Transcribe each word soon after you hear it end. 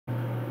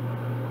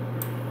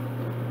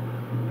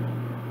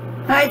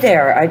Hi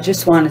there. I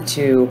just wanted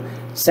to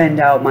send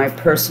out my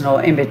personal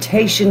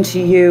invitation to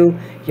you,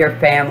 your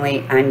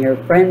family, and your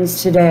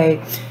friends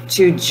today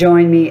to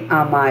join me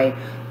on my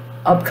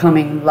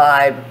upcoming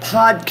live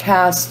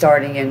podcast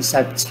starting in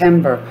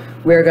September.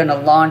 We're going to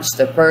launch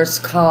the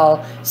first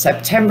call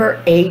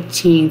September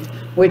 18th,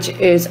 which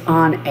is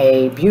on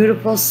a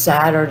beautiful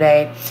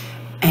Saturday,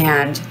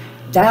 and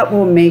that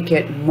will make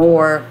it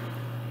more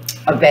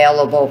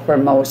available for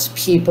most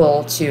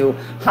people to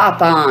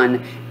hop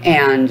on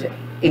and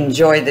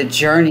enjoy the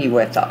journey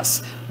with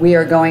us. We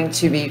are going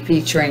to be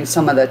featuring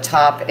some of the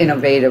top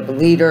innovative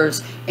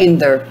leaders in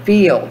their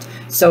field.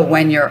 So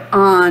when you're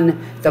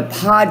on the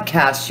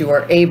podcast, you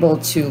are able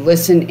to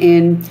listen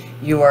in,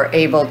 you are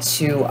able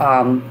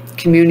to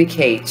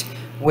communicate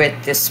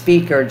with the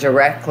speaker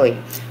directly.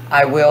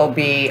 I will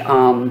be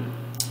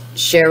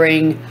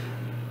sharing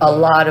a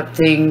lot of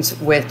things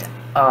with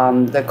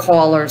the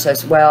callers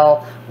as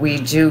well. We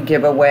do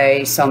give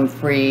away some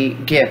free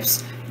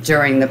gifts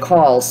during the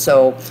call,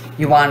 so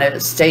you want to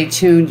stay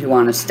tuned, you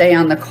want to stay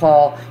on the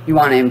call, you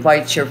want to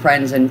invite your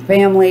friends and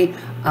family.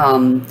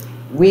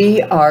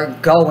 We are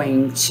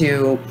going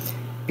to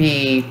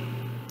be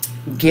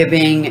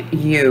giving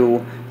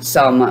you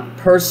some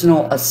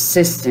personal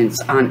assistance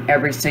on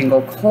every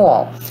single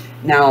call.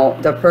 Now,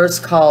 the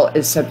first call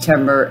is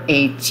September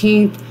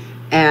 18th,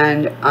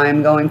 and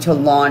I'm going to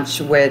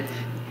launch with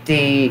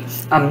the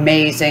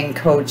amazing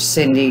Coach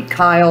Cindy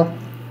Kyle,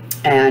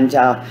 and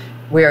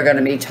we are going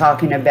to be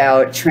talking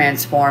about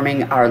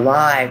transforming our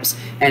lives.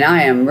 And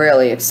I am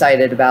really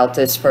excited about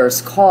this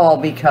first call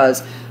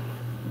because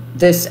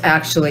this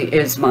actually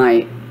is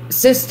my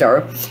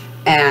sister,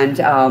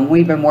 and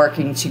we've been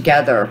working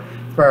together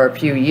for a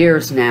few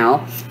years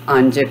now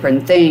on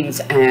different things,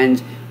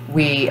 and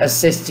we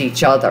assist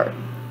each other,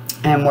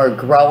 and we're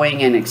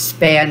growing and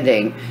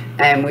expanding,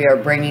 and we are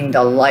bringing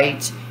the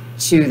light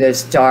to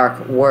this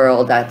dark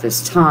world at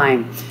this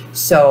time.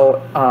 So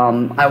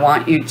I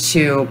want you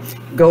to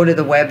go to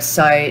the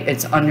website.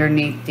 It's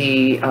underneath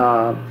the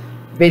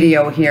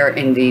video here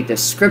in the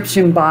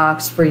description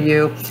box for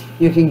you.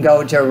 You can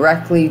go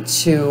directly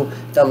to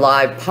the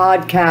live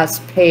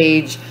podcast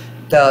page.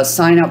 The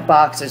sign up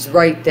box is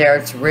right there.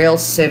 It's real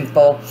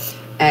simple.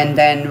 And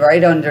then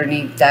right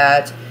underneath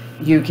that,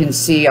 you can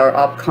see our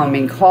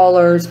upcoming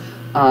callers.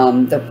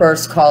 The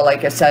first call,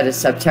 like I said, is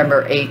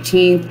September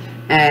 18th.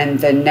 And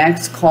the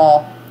next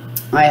call,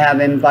 I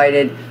have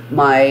invited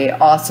my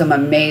awesome,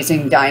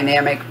 amazing,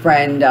 dynamic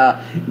friend,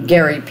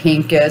 Gary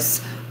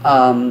Pincus.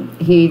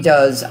 He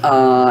does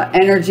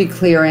energy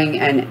clearing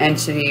and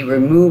entity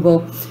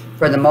removal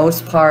for the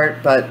most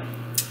part, but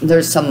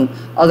there's some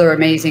other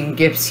amazing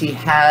gifts he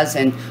has,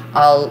 and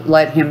I'll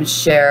let him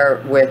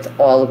share with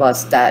all of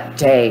us that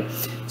day.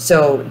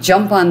 So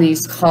jump on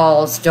these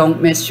calls.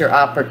 Don't miss your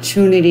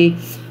opportunity.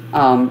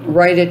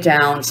 Write it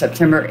down.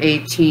 September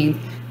 18th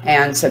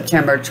and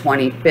September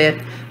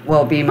 25th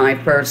will be my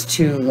first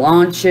two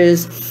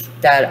launches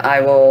that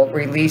I will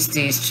release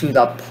these to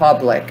the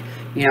public.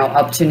 You know,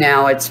 up to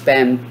now it's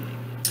been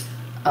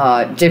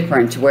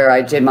different, where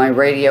I did my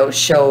radio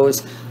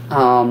shows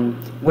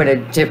with a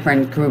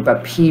different group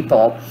of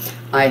people.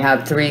 I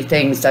have three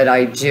things that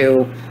I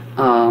do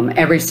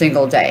every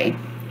single day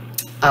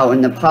out in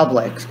the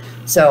public.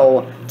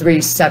 So three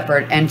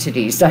separate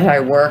entities that I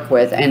work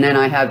with, and then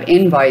I have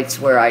invites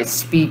where I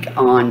speak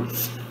on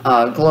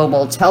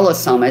global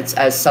telesummits,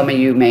 as some of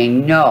you may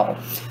know.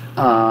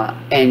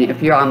 And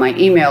if you're on my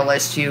email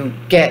list, you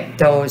get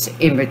those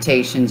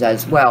invitations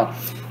as well.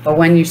 But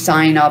when you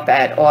sign up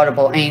at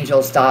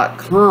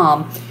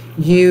audibleangels.com,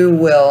 you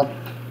will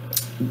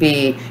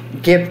be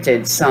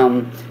gifted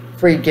some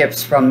free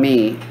gifts from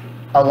me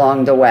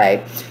along the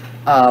way.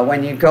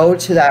 When you go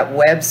to that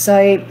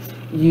website,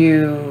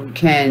 you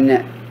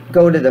can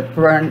go to the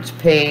front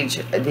page,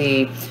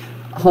 the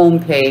home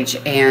page,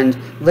 and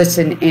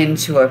listen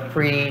into a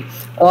free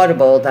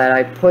audible that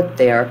I put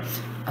there.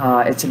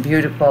 It's a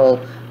beautiful,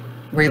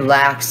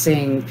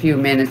 relaxing few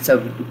minutes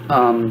of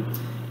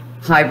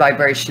high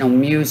vibrational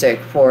music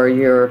for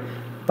your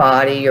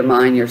body, your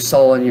mind, your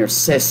soul, and your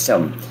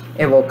system.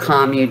 It will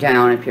calm you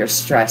down if you're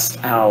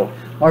stressed out,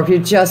 or if you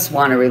just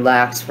want to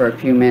relax for a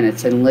few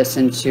minutes and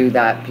listen to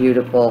that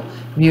beautiful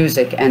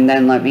music, and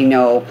then let me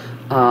know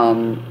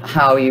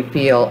how you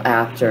feel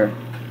after.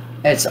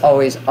 It's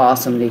always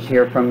awesome to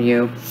hear from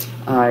you.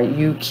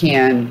 You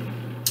can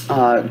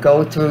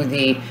go through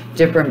the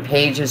different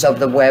pages of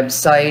the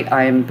website.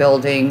 I am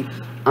building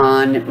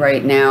on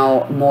right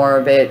now more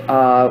of it.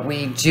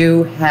 We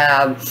do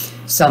have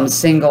some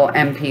single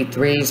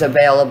MP3s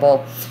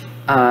available,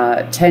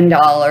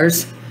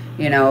 $10,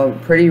 you know,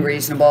 pretty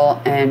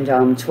reasonable, and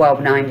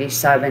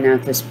 $12.97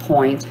 at this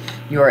point.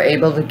 You are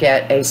able to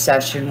get a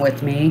session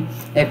with me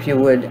if you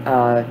would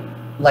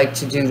like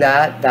to do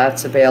that.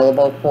 That's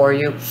available for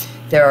you.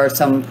 There are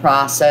some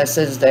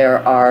processes. There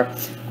are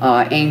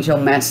angel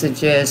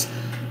messages,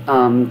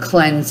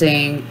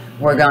 cleansing.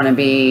 We're going to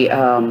be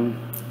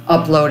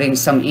uploading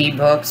some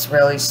ebooks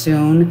really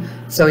soon,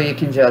 so you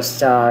can just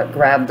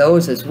grab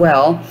those as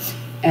well.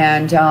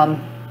 And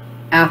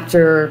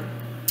after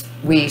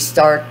we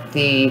start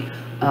the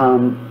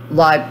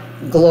live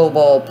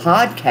global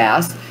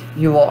podcast,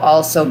 you will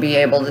also be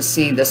able to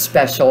see the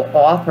special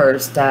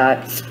offers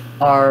that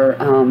our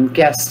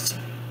guest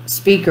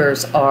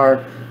speakers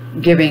are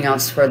giving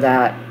us for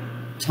that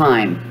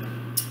time.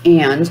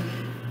 And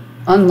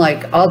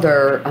unlike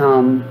other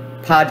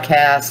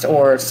podcasts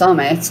or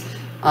summits,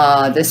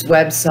 this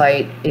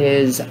website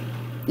is,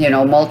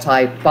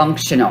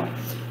 multifunctional.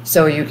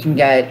 So you can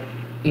get,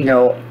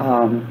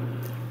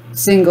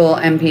 single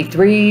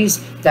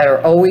MP3s that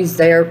are always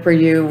there for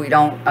you. We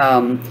don't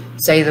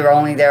say they're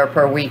only there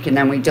for a week and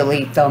then we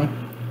delete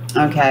them.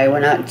 Okay, we're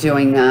not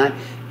doing that.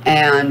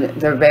 And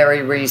they're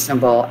very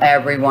reasonable.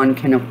 Everyone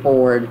can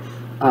afford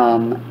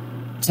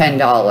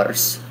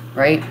 $10,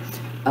 right?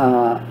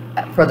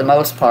 For the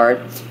most part.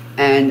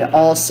 And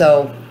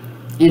also,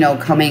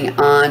 coming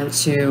on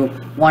to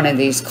one of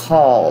these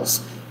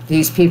calls,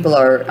 these people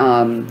are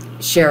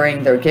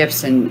sharing their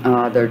gifts and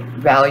their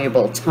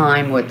valuable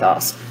time with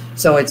us.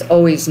 So it's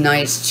always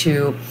nice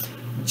to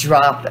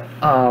drop,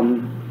 a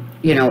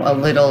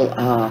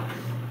little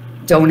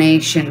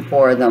donation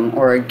for them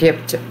or a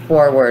gift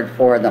forward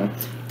for them.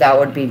 That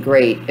would be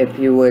great. If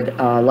you would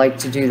like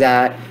to do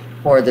that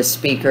for the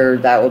speaker,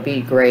 that would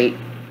be great.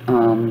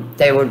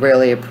 They would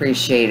really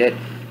appreciate it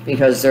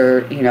because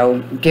they're,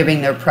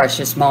 giving their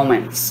precious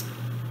moments,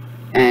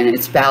 and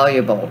it's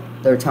valuable.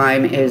 Their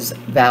time is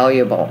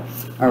valuable,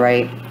 all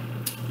right?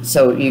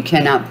 So you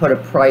cannot put a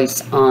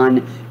price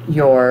on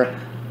your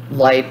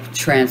life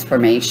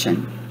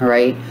transformation, all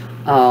right?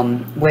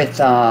 With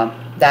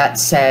that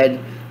said,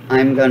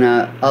 I'm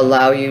gonna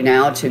allow you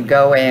now to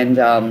go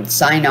and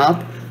sign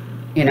up,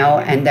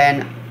 and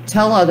then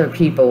tell other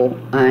people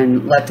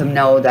and let them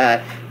know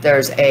that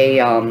there's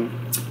a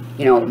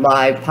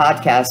live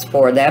podcast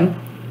for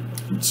them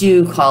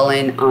to call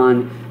in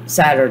on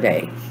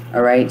Saturday.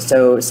 All right,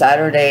 so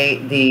Saturday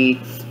the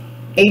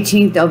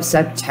 18th of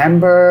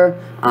September.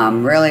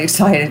 I'm really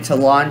excited to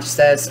launch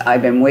this.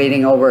 I've been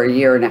waiting over a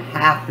year and a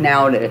half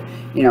now to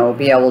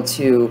be able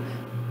to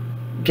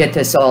get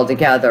this all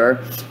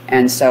together,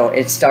 and so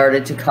it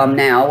started to come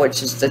now,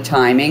 which is the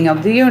timing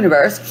of the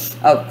universe,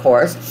 of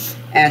course.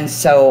 And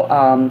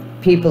so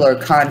people are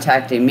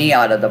contacting me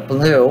out of the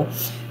blue,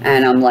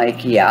 and I'm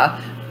like, yeah,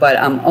 but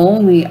I'm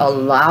only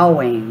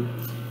allowing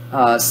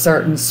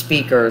certain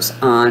speakers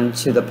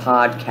onto the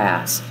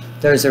podcast.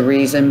 There's a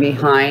reason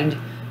behind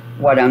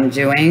what I'm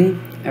doing,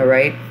 all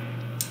right?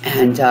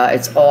 And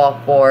it's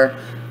all for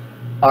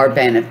our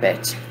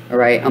benefit, all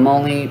right? I'm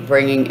only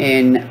bringing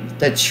in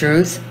the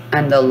truth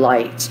and the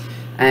light.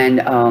 And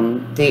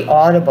the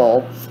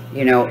audible,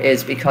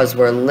 is because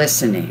we're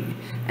listening.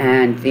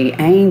 And the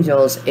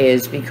angels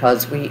is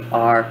because we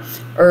are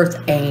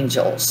earth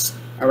angels,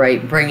 all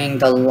right? Bringing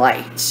the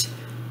light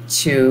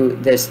to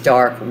this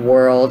dark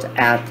world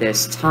at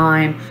this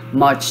time,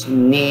 much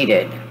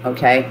needed,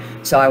 okay?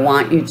 So I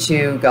want you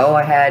to go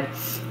ahead,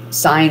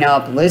 sign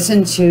up,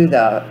 listen to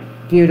the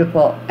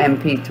beautiful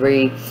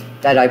MP3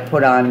 that I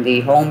put on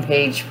the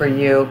homepage for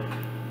you,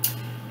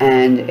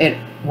 and it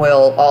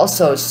will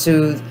also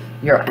soothe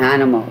your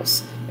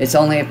animals. It's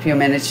only a few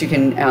minutes. You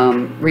can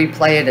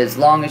replay it as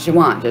long as you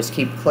want. Just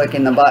keep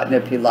clicking the button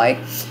if you like,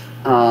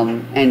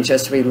 and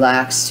just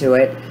relax to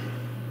it.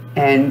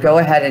 And go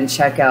ahead and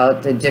check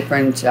out the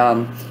different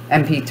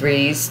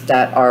MP3s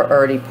that are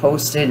already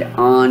posted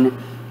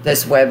on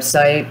this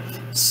website.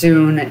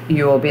 Soon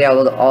you will be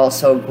able to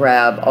also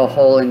grab a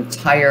whole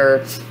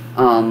entire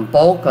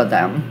bulk of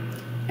them.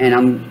 And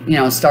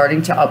I'm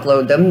starting to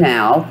upload them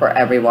now for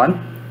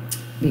everyone,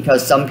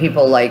 because some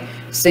people like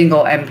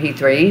single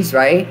MP3s,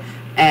 right?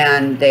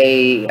 And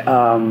they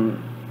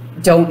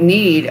don't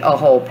need a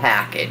whole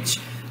package.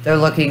 They're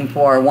looking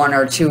for 1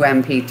 or 2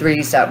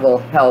 MP3s that will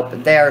help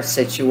their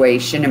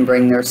situation and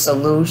bring their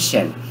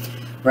solution,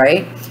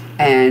 right?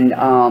 And,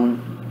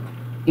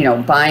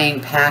 buying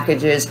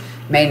packages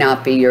may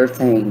not be your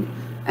thing.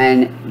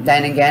 And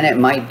then again, it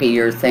might be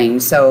your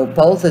thing. So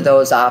both of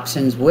those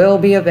options will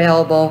be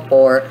available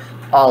for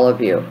all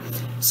of you.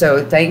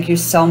 So thank you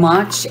so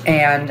much.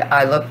 And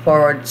I look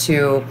forward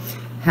to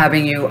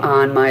having you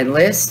on my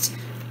list.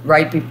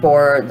 Right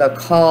before the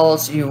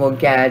calls, you will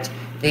get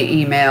the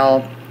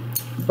email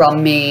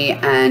from me,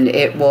 and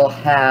it will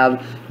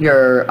have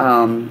your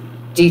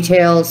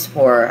details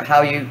for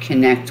how you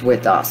connect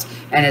with us,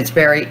 and it's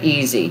very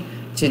easy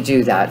to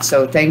do that.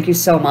 So thank you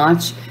so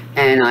much,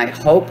 and I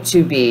hope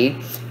to be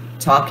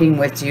talking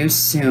with you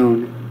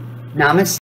soon. Namaste.